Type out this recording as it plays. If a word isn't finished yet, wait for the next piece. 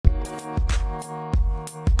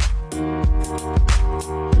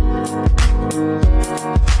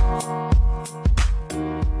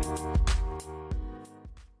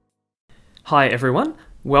Hi everyone,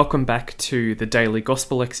 welcome back to the Daily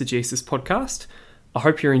Gospel Exegesis podcast. I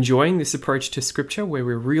hope you're enjoying this approach to scripture where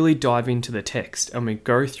we really dive into the text and we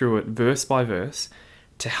go through it verse by verse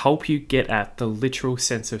to help you get at the literal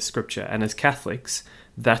sense of scripture. And as Catholics,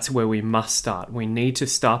 that's where we must start. We need to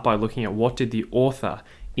start by looking at what did the author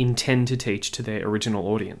intend to teach to their original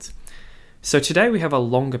audience. So today we have a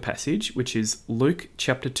longer passage, which is Luke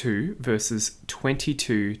chapter 2, verses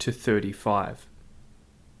 22 to 35.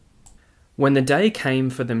 When the day came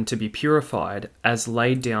for them to be purified, as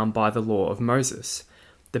laid down by the law of Moses,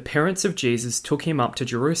 the parents of Jesus took him up to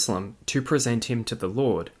Jerusalem to present him to the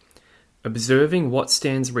Lord, observing what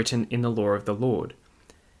stands written in the law of the Lord.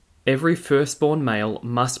 Every firstborn male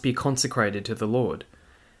must be consecrated to the Lord,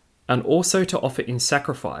 and also to offer in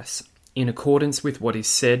sacrifice, in accordance with what is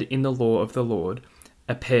said in the law of the Lord,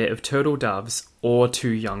 a pair of turtle doves or 2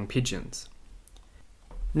 young pigeons.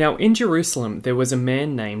 Now in Jerusalem there was a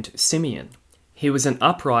man named Simeon. He was an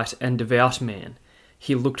upright and devout man.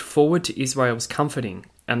 He looked forward to Israel's comforting,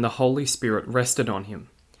 and the Holy Spirit rested on him.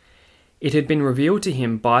 It had been revealed to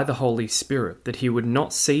him by the Holy Spirit that he would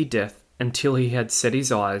not see death until he had set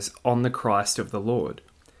his eyes on the Christ of the Lord.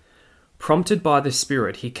 Prompted by the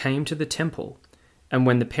Spirit, he came to the temple, and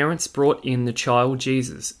when the parents brought in the child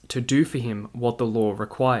Jesus to do for him what the law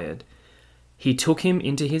required, he took him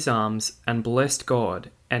into his arms and blessed God,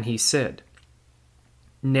 and he said,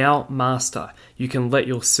 "Now, Master, you can let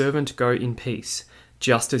your servant go in peace,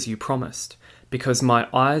 just as you promised, because my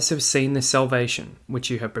eyes have seen the salvation which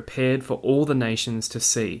you have prepared for all the nations to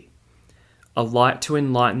see, a light to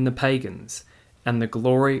enlighten the pagans, and the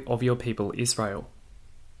glory of your people Israel."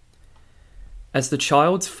 As the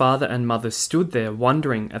child's father and mother stood there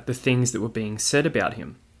wondering at the things that were being said about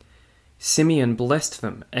him, Simeon blessed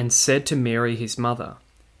them and said to Mary his mother,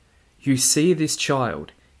 "You see this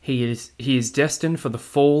child, he is destined for the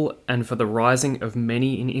fall and for the rising of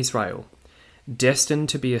many in Israel, destined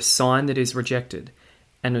to be a sign that is rejected,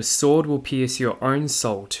 and a sword will pierce your own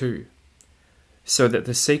soul too, so that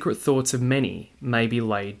the secret thoughts of many may be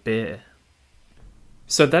laid bare."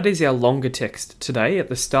 So that is our longer text today. At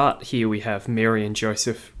the start here we have Mary and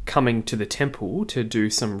Joseph coming to the temple to do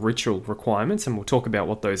some ritual requirements, and we'll talk about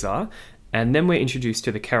what those are. And then we're introduced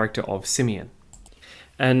to the character of Simeon.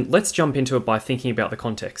 And let's jump into it by thinking about the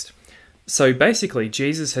context. So basically,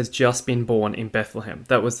 Jesus has just been born in Bethlehem.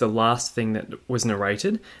 That was the last thing that was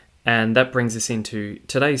narrated, and that brings us into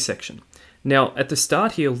today's section. Now, at the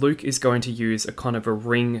start here, Luke is going to use a kind of a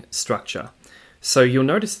ring structure. So you'll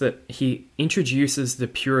notice that he introduces the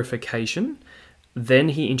purification, then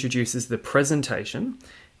he introduces the presentation,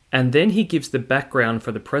 and then he gives the background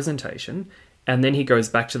for the presentation, and then he goes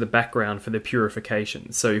back to the background for the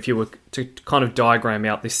purification. So if you were to kind of diagram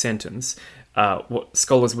out this sentence, what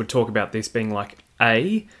scholars would talk about this being like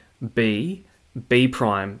A, B, B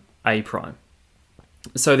prime, A prime.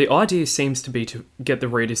 So the idea seems to be to get the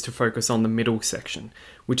readers to focus on the middle section,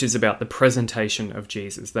 which is about the presentation of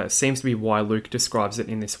Jesus. That seems to be why Luke describes it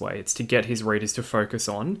in this way. It's to get his readers to focus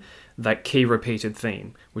on that key repeated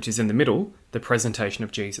theme, which is in the middle, the presentation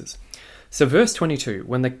of Jesus. So verse 22,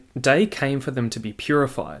 when the day came for them to be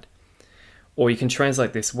purified, or you can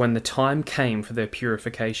translate this, when the time came for their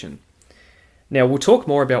purification. Now we'll talk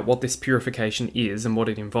more about what this purification is and what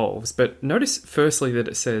it involves, but notice firstly that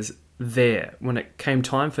it says there, when it came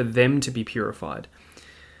time for them to be purified.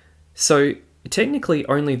 So technically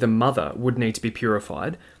only the mother would need to be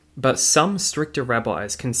purified, but some stricter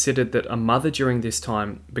rabbis considered that a mother during this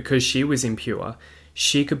time, because she was impure,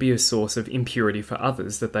 she could be a source of impurity for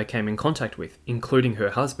others that they came in contact with, including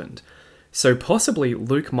her husband. So possibly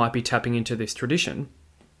Luke might be tapping into this tradition.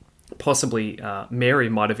 Possibly Mary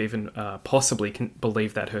might have even possibly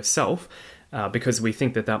believed that herself, because we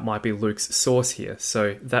think that that might be Luke's source here.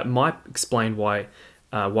 So that might explain why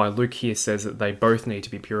Luke here says that they both need to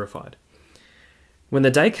be purified. When the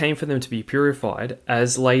day came for them to be purified,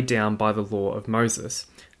 as laid down by the law of Moses,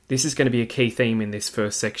 this is going to be a key theme in this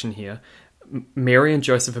first section here. Mary and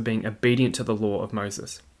Joseph are being obedient to the law of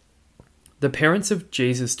Moses. The parents of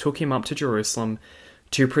Jesus took him up to Jerusalem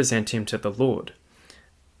to present him to the Lord.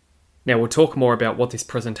 Now we'll talk more about what this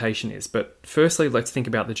presentation is, but firstly let's think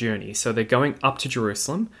about the journey. So they're going up to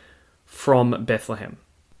Jerusalem from Bethlehem.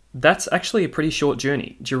 That's actually a pretty short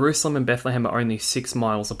journey. Jerusalem and Bethlehem are only 6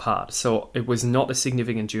 miles apart, so it was not a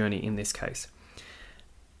significant journey in this case.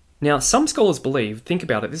 Now, some scholars believe, think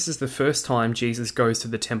about it, this is the first time Jesus goes to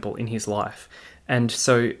the temple in his life. And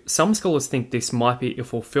so some scholars think this might be a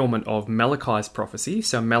fulfillment of Malachi's prophecy.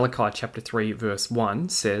 So Malachi chapter 3 verse 1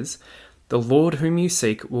 says, "The Lord whom you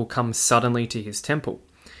seek will come suddenly to his temple."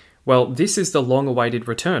 Well, this is the long-awaited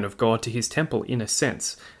return of God to his temple in a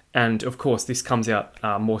sense. And of course, this comes out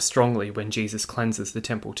more strongly when Jesus cleanses the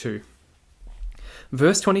temple too.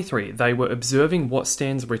 Verse 23, they were observing what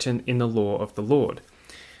stands written in the law of the Lord.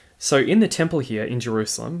 So in the temple here in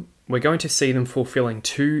Jerusalem, we're going to see them fulfilling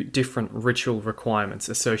two different ritual requirements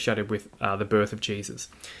associated with the birth of Jesus.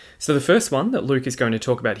 So the first one that Luke is going to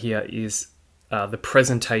talk about here is the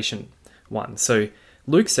presentation one. So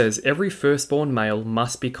Luke says, every firstborn male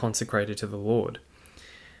must be consecrated to the Lord.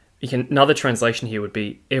 Another translation here would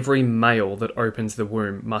be, every male that opens the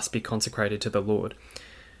womb must be consecrated to the Lord.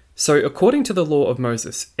 So according to the law of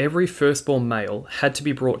Moses, every firstborn male had to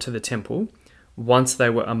be brought to the temple once they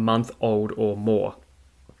were a month old or more.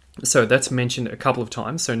 So that's mentioned a couple of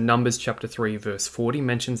times. So Numbers chapter 3 verse 40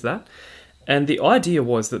 mentions that. And the idea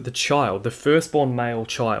was that the firstborn male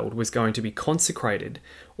child, was going to be consecrated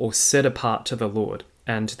or set apart to the Lord.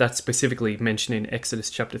 And that's specifically mentioned in Exodus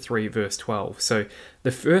chapter 3 verse 12. So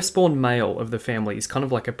the firstborn male of the family is kind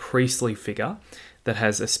of like a priestly figure that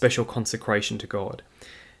has a special consecration to God.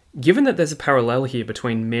 Given that there's a parallel here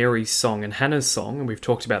between Mary's song and Hannah's song, and we've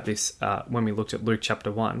talked about this when we looked at Luke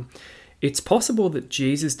chapter 1, it's possible that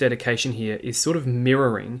Jesus' dedication here is sort of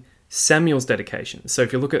mirroring Samuel's dedication. So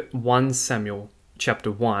if you look at 1 Samuel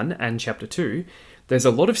chapter 1 and chapter 2, there's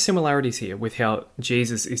a lot of similarities here with how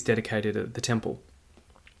Jesus is dedicated at the temple.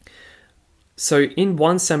 So in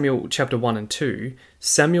 1 Samuel chapter 1 and 2,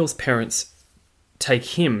 Samuel's parents take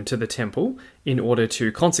him to the temple in order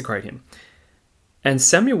to consecrate him. And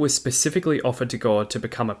Samuel was specifically offered to God to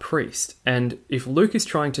become a priest. And if Luke is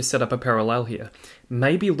trying to set up a parallel here,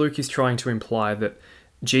 maybe Luke is trying to imply that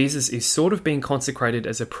Jesus is sort of being consecrated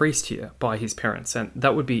as a priest here by his parents, and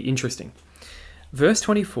that would be interesting. Verse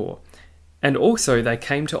 24, and also they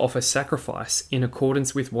came to offer sacrifice in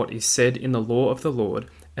accordance with what is said in the law of the Lord,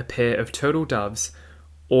 a pair of turtle doves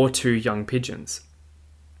or 2 young pigeons.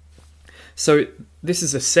 So this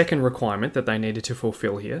is a second requirement that they needed to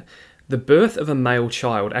fulfill here. The birth of a male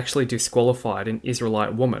child actually disqualified an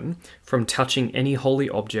Israelite woman from touching any holy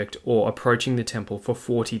object or approaching the temple for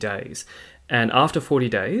 40 days. And after 40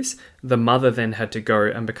 days, the mother then had to go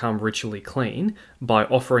and become ritually clean by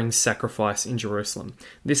offering sacrifice in Jerusalem.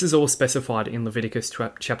 This is all specified in Leviticus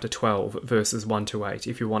chapter 12, verses 1 to 8,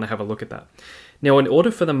 if you want to have a look at that. Now, in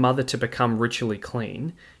order for the mother to become ritually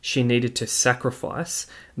clean, she needed to sacrifice.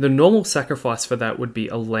 The normal sacrifice for that would be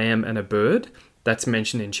a lamb and a bird. That's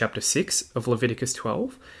mentioned in chapter 6 of Leviticus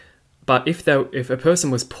 12. But if a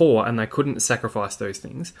person was poor and they couldn't sacrifice those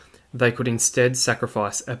things, they could instead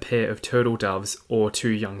sacrifice a pair of turtle doves or 2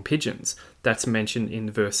 young pigeons. That's mentioned in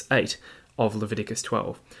verse 8 of Leviticus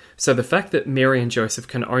 12. So the fact that Mary and Joseph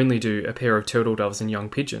can only do a pair of turtle doves and young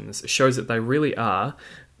pigeons shows that they really are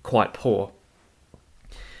quite poor.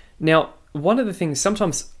 Now, one of the things,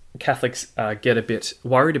 sometimes Catholics get a bit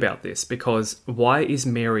worried about this, because why is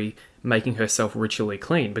Mary making herself ritually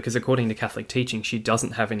clean? Because according to Catholic teaching, she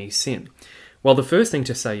doesn't have any sin. Well, the first thing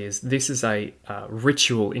to say is this is a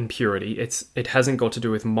ritual impurity. It hasn't got to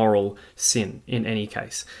do with moral sin in any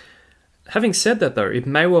case. Having said that, though, it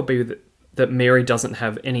may well be that Mary doesn't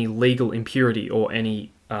have any legal impurity or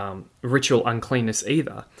any ritual uncleanness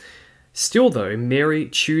either. Still, though, Mary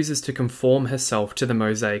chooses to conform herself to the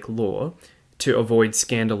Mosaic law to avoid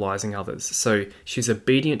scandalizing others. So she's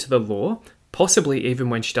obedient to the law, possibly even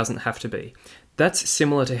when she doesn't have to be. That's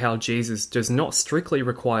similar to how Jesus does not strictly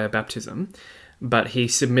require baptism, but he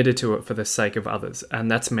submitted to it for the sake of others,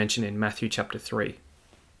 and that's mentioned in Matthew chapter 3.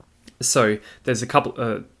 So there's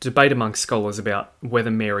a debate among scholars about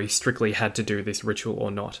whether Mary strictly had to do this ritual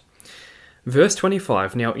or not. Verse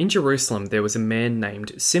 25, now in Jerusalem there was a man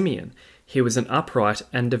named Simeon. He was an upright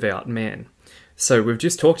and devout man. So we've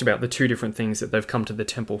just talked about the 2 different things that they've come to the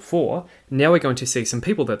temple for. Now we're going to see some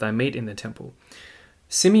people that they meet in the temple.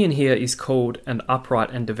 Simeon here is called an upright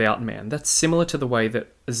and devout man. That's similar to the way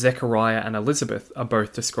that Zechariah and Elizabeth are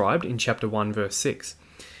both described in chapter 1 verse 6.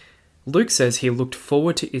 Luke says he looked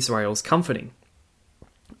forward to Israel's comforting.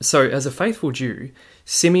 So as a faithful Jew,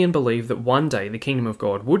 Simeon believed that one day the kingdom of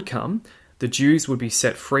God would come, the Jews would be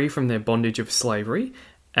set free from their bondage of slavery,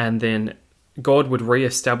 and then God would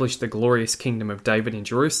re-establish the glorious kingdom of David in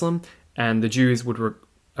Jerusalem, and the Jews would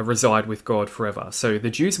reside with God forever. So the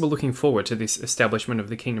Jews were looking forward to this establishment of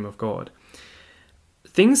the kingdom of God.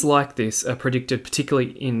 Things like this are predicted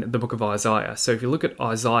particularly in the book of Isaiah. So if you look at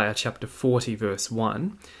Isaiah chapter 40 verse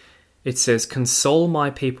 1, it says, "Console my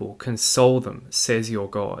people, console them, says your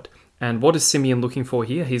God." And what is Simeon looking for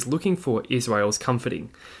here? He's looking for Israel's comforting.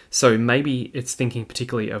 So maybe it's thinking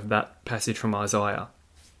particularly of that passage from Isaiah.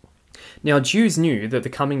 Now, Jews knew that the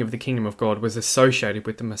coming of the kingdom of God was associated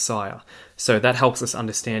with the Messiah, so that helps us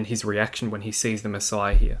understand his reaction when he sees the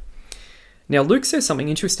Messiah here. Now, Luke says something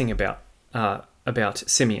interesting about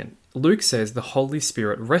Simeon. Luke says the Holy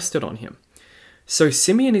Spirit rested on him. So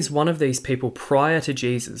Simeon is one of these people prior to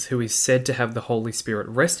Jesus who is said to have the Holy Spirit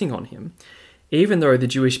resting on him, even though the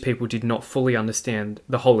Jewish people did not fully understand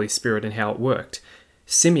the Holy Spirit and how it worked.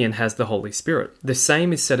 Simeon has the Holy Spirit. The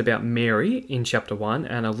same is said about Mary in chapter 1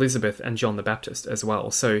 and Elizabeth and John the Baptist as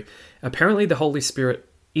well. So apparently the Holy Spirit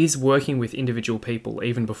is working with individual people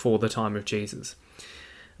even before the time of Jesus.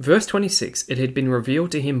 Verse 26, it had been revealed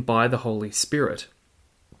to him by the Holy Spirit.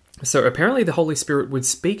 So apparently the Holy Spirit would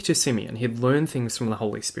speak to Simeon. He'd learn things from the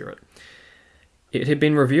Holy Spirit. It had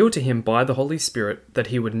been revealed to him by the Holy Spirit that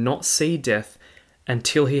he would not see death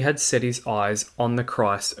until he had set his eyes on the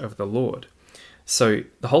Christ of the Lord. So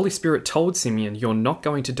the Holy Spirit told Simeon, you're not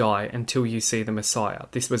going to die until you see the Messiah.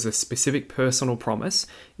 This was a specific personal promise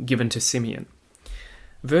given to Simeon.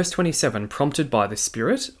 Verse 27, prompted by the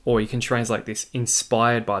Spirit, or you can translate this,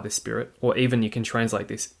 inspired by the Spirit, or even you can translate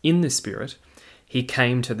this, in the Spirit, he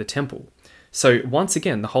came to the temple. So once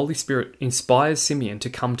again, the Holy Spirit inspires Simeon to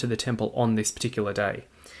come to the temple on this particular day,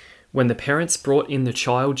 when the parents brought in the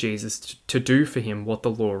child Jesus to do for him what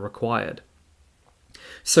the law required.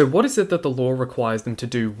 So what is it that the law requires them to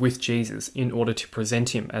do with Jesus in order to present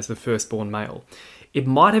him as the firstborn male? It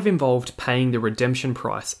might have involved paying the redemption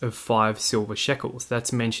price of 5 silver shekels.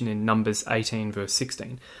 That's mentioned in Numbers 18 verse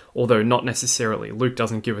 16, although not necessarily. Luke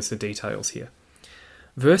doesn't give us the details here.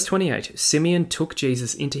 Verse 28, Simeon took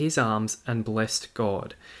Jesus into his arms and blessed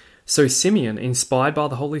God. So Simeon, inspired by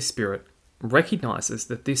the Holy Spirit, recognizes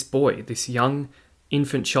that this boy, this young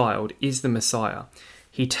infant child, is the Messiah.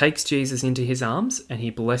 He takes Jesus into his arms and he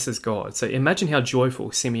blesses God. So imagine how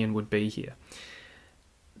joyful Simeon would be here.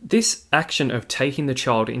 This action of taking the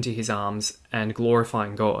child into his arms and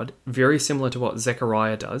glorifying God, very similar to what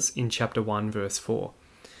Zechariah does in chapter 1, verse 4.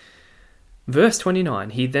 Verse 29,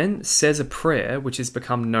 he then says a prayer which has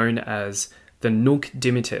become known as the Nunc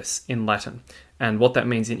Dimittis in Latin. And what that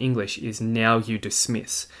means in English is now you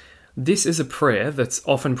dismiss. This is a prayer that's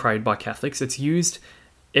often prayed by Catholics. It's used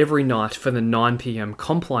every night for the 9 p.m.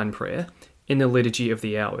 Compline prayer in the Liturgy of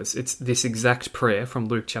the Hours. It's this exact prayer from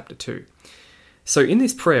Luke chapter 2. So in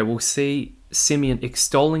this prayer, we'll see Simeon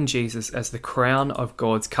extolling Jesus as the crown of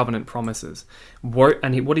God's covenant promises.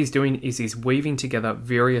 And what he's doing is he's weaving together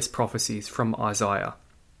various prophecies from Isaiah.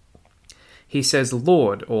 He says,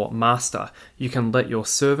 Lord, or Master, you can let your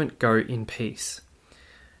servant go in peace.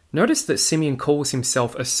 Notice that Simeon calls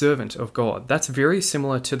himself a servant of God. That's very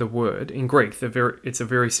similar to the word in Greek. It's a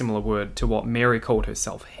very similar word to what Mary called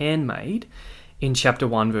herself, handmaid, in chapter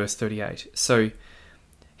 1, verse 38. So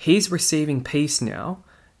he's receiving peace now,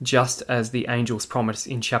 just as the angels promised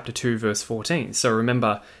in chapter 2, verse 14. So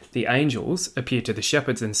remember, the angels appeared to the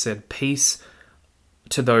shepherds and said, peace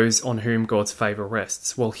to those on whom God's favor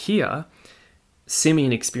rests. Well, here,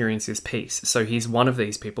 Simeon experiences peace. So he's one of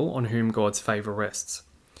these people on whom God's favor rests.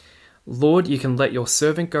 Lord, you can let your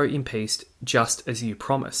servant go in peace, just as you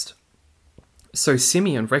promised. So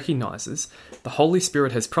Simeon recognizes the Holy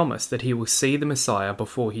Spirit has promised that he will see the Messiah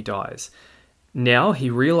before he dies. Now he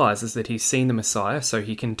realizes that he's seen the Messiah, so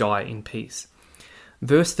he can die in peace.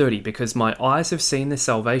 Verse 30, because my eyes have seen the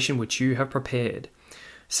salvation which you have prepared.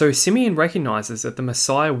 So Simeon recognizes that the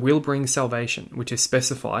Messiah will bring salvation, which is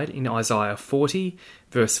specified in Isaiah 40,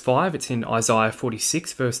 verse 5. It's in Isaiah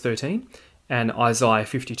 46, verse 13, and Isaiah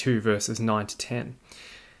 52, verses 9 to 10.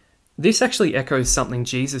 This actually echoes something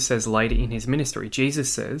Jesus says later in his ministry.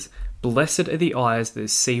 Jesus says, blessed are the eyes that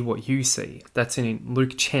see what you see. That's in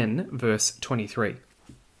Luke 10, verse 23.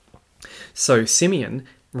 So Simeon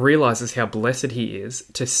realizes how blessed he is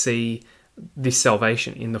to see this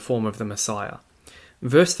salvation in the form of the Messiah.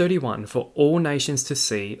 Verse 31, for all nations to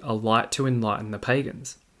see a light to enlighten the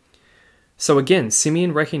pagans. So again,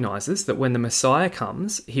 Simeon recognizes that when the Messiah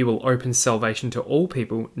comes, he will open salvation to all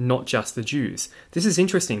people, not just the Jews. This is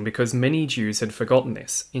interesting because many Jews had forgotten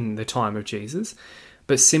this in the time of Jesus,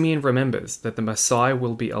 but Simeon remembers that the Messiah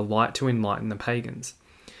will be a light to enlighten the pagans.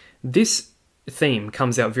 This theme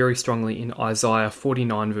comes out very strongly in Isaiah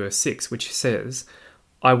 49 verse 6, which says,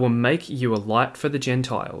 I will make you a light for the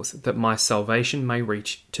Gentiles, that my salvation may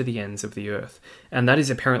reach to the ends of the earth. And that is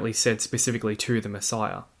apparently said specifically to the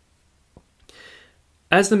Messiah.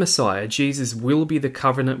 As the Messiah, Jesus will be the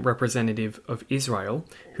covenant representative of Israel,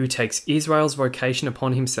 who takes Israel's vocation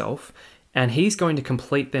upon himself, and he's going to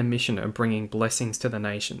complete their mission of bringing blessings to the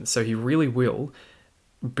nations. So he really will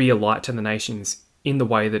be a light to the nations in the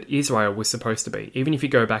way that Israel was supposed to be. Even if you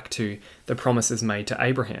go back to the promises made to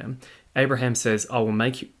Abraham, Abraham says,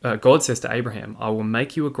 God says to Abraham, I will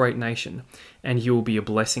make you a great nation, and you will be a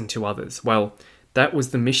blessing to others. Well, that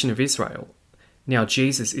was the mission of Israel. Now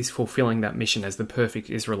Jesus is fulfilling that mission as the perfect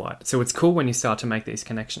Israelite. So it's cool when you start to make these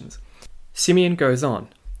connections. Simeon goes on,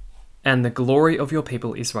 and the glory of your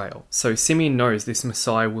people Israel. So Simeon knows this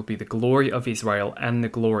Messiah will be the glory of Israel and the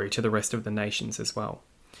glory to the rest of the nations as well.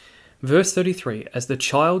 Verse 33, as the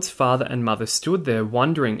child's father and mother stood there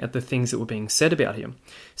wondering at the things that were being said about him.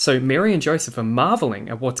 So Mary and Joseph are marveling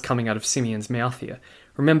at what's coming out of Simeon's mouth here.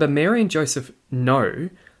 Remember, Mary and Joseph know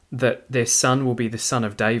that their son will be the son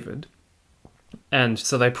of David. And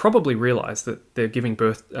so they probably realize that they're giving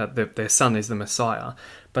birth, that their son is the Messiah,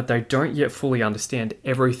 but they don't yet fully understand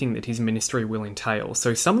everything that his ministry will entail.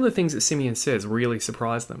 So some of the things that Simeon says really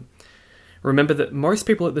surprise them. Remember that most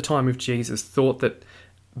people at the time of Jesus thought that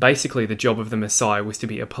basically the job of the Messiah was to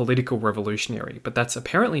be a political revolutionary, but that's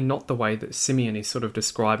apparently not the way that Simeon is sort of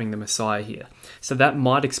describing the Messiah here. So that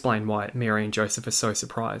might explain why Mary and Joseph are so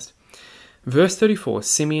surprised. Verse 34,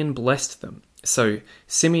 Simeon blessed them. So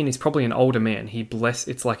Simeon is probably an older man.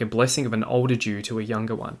 It's like a blessing of an older Jew to a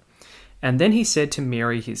younger one. And then he said to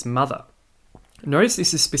Mary, his mother. Notice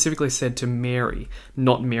this is specifically said to Mary,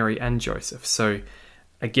 not Mary and Joseph. So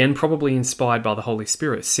again, probably inspired by the Holy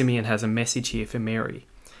Spirit, Simeon has a message here for Mary.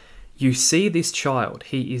 You see this child,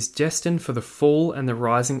 he is destined for the fall and the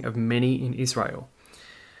rising of many in Israel.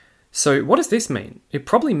 So what does this mean? It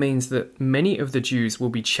probably means that many of the Jews will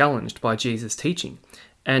be challenged by Jesus' teaching.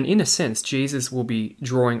 And in a sense, Jesus will be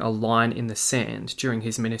drawing a line in the sand during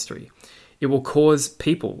his ministry. It will cause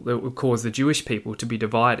the Jewish people to be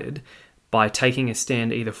divided by taking a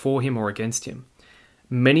stand either for him or against him.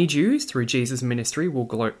 Many Jews, through Jesus' ministry, will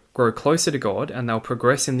grow closer to God and they'll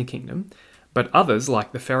progress in the kingdom. But others,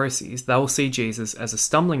 like the Pharisees, they will see Jesus as a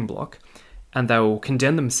stumbling block and they will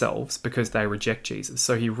condemn themselves because they reject Jesus.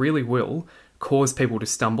 So he really will cause people to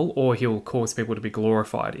stumble, or he'll cause people to be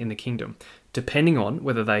glorified in the kingdom, depending on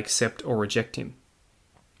whether they accept or reject him.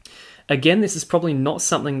 Again, this is probably not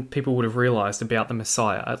something people would have realized about the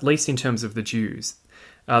Messiah, at least in terms of the Jews.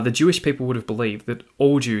 The Jewish people would have believed that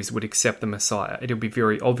all Jews would accept the Messiah. It would be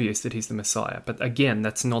very obvious that he's the Messiah. But again,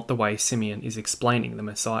 that's not the way Simeon is explaining the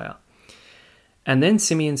Messiah. And then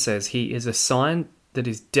Simeon says he is a sign that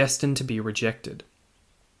is destined to be rejected.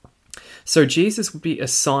 So Jesus would be a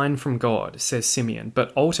sign from God, says Simeon,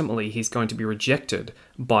 but ultimately he's going to be rejected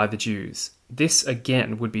by the Jews. This,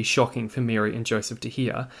 again, would be shocking for Mary and Joseph to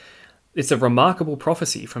hear. It's a remarkable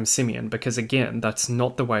prophecy from Simeon because, again, that's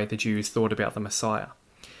not the way the Jews thought about the Messiah.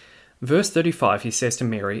 Verse 35, he says to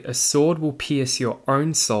Mary, a sword will pierce your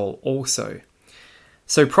own soul also.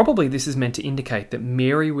 So probably this is meant to indicate that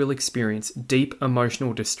Mary will experience deep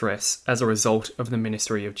emotional distress as a result of the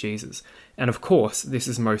ministry of Jesus. And of course, this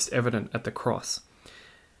is most evident at the cross.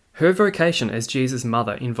 Her vocation as Jesus'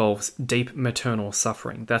 mother involves deep maternal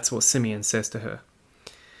suffering. That's what Simeon says to her.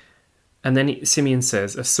 And then Simeon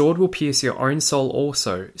says, a sword will pierce your own soul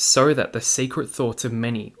also, so that the secret thoughts of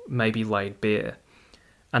many may be laid bare.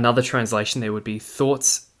 Another translation there would be,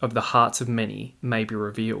 thoughts of the hearts of many may be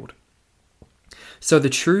revealed. So the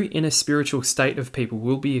true inner spiritual state of people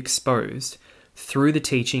will be exposed through the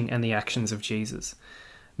teaching and the actions of Jesus.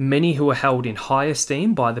 Many who are held in high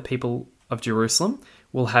esteem by the people of Jerusalem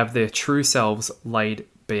will have their true selves laid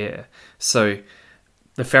bare. So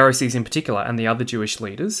the Pharisees in particular and the other Jewish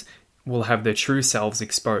leaders will have their true selves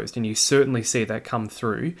exposed, and you certainly see that come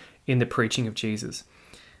through in the preaching of Jesus.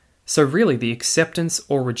 So really, the acceptance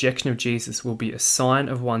or rejection of Jesus will be a sign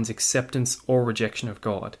of one's acceptance or rejection of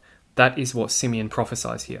God. That is what Simeon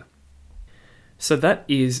prophesies here. So that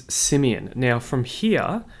is Simeon. Now from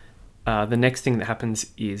here, the next thing that happens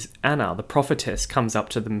is Anna, the prophetess, comes up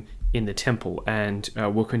to them in the temple, and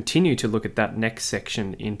we'll continue to look at that next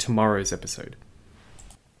section in tomorrow's episode.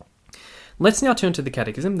 Let's now turn to the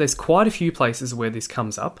Catechism. There's quite a few places where this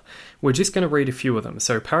comes up. We're just going to read a few of them.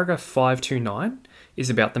 So paragraph 529 is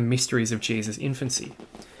about the mysteries of Jesus' infancy.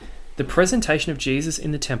 The presentation of Jesus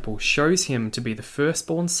in the temple shows him to be the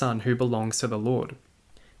firstborn son who belongs to the Lord.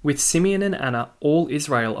 With Simeon and Anna, all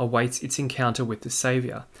Israel awaits its encounter with the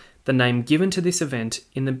Saviour, the name given to this event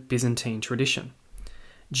in the Byzantine tradition.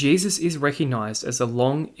 Jesus is recognized as the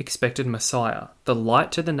long-expected Messiah, the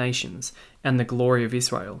light to the nations, and the glory of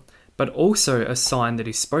Israel, but also a sign that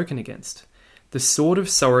is spoken against. The sword of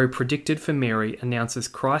sorrow predicted for Mary announces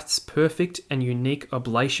Christ's perfect and unique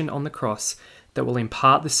oblation on the cross that will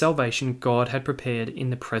impart the salvation God had prepared in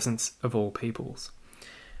the presence of all peoples.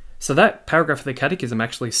 So that paragraph of the Catechism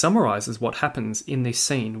actually summarizes what happens in this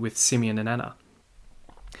scene with Simeon and Anna.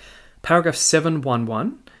 Paragraph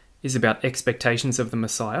 711 is about expectations of the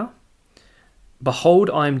Messiah. Behold,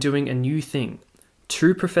 I am doing a new thing.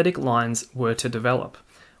 Two prophetic lines were to develop,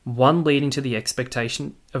 one leading to the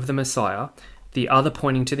expectation of the Messiah, the other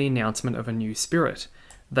pointing to the announcement of a new spirit.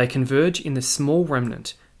 They converge in the small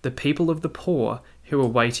remnant, the people of the poor who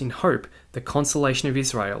await in hope the consolation of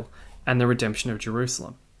Israel and the redemption of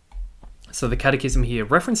Jerusalem. So the Catechism here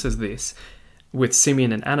references this, with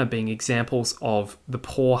Simeon and Anna being examples of the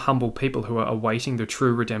poor, humble people who are awaiting the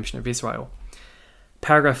true redemption of Israel.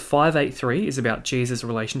 Paragraph 583 is about Jesus'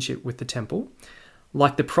 relationship with the temple.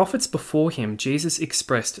 Like the prophets before him, Jesus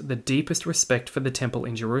expressed the deepest respect for the temple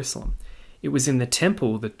in Jerusalem. It was in the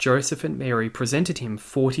temple that Joseph and Mary presented him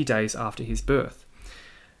 40 days after his birth.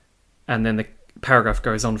 And then the paragraph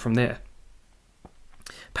goes on from there.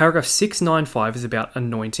 Paragraph 695 is about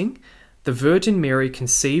anointing. The Virgin Mary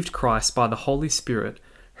conceived Christ by the Holy Spirit,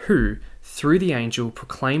 who, through the angel,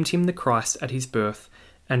 proclaimed him the Christ at his birth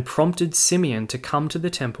and prompted Simeon to come to the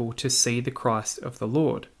temple to see the Christ of the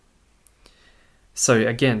Lord. So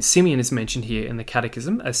again, Simeon is mentioned here in the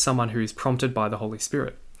Catechism as someone who is prompted by the Holy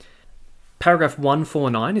Spirit. Paragraph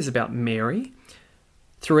 149 is about Mary.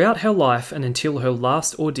 Throughout her life and until her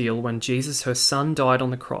last ordeal when Jesus, her son, died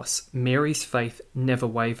on the cross, Mary's faith never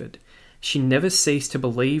wavered. She never ceased to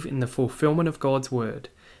believe in the fulfillment of God's word,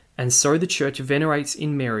 and so the Church venerates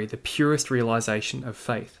in Mary the purest realization of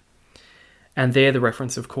faith. And there the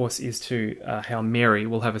reference, of course, is to how Mary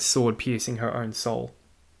will have a sword piercing her own soul.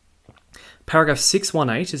 Paragraph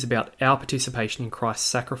 618 is about our participation in Christ's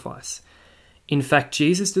sacrifice. In fact,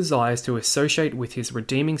 Jesus desires to associate with his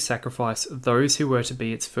redeeming sacrifice those who were to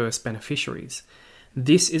be its first beneficiaries.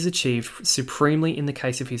 This is achieved supremely in the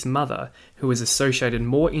case of his mother, who is associated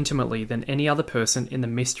more intimately than any other person in the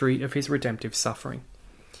mystery of his redemptive suffering.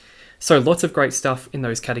 So lots of great stuff in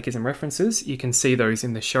those catechism references. You can see those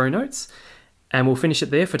in the show notes. And we'll finish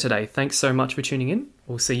it there for today. Thanks so much for tuning in.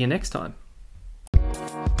 We'll see you next time.